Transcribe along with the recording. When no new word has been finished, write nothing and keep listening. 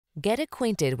Get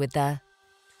acquainted with the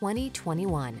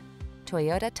 2021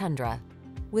 Toyota Tundra.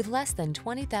 With less than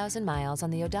 20,000 miles on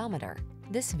the odometer,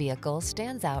 this vehicle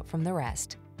stands out from the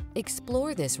rest.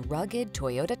 Explore this rugged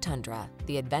Toyota Tundra,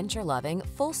 the adventure-loving,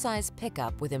 full-size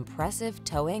pickup with impressive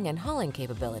towing and hauling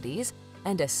capabilities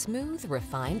and a smooth,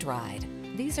 refined ride.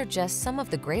 These are just some of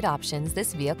the great options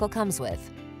this vehicle comes with: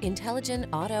 intelligent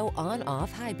auto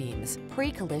on-off high beams,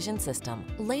 pre-collision system,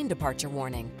 lane departure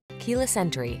warning, keyless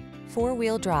entry,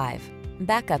 four-wheel drive,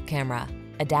 backup camera,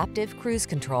 adaptive cruise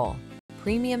control,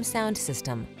 premium sound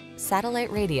system,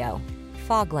 satellite radio,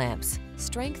 fog lamps.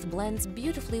 Strength blends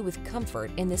beautifully with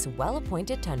comfort in this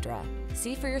well-appointed Tundra.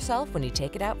 See for yourself when you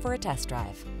take it out for a test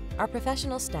drive. Our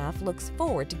professional staff looks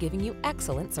forward to giving you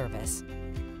excellent service.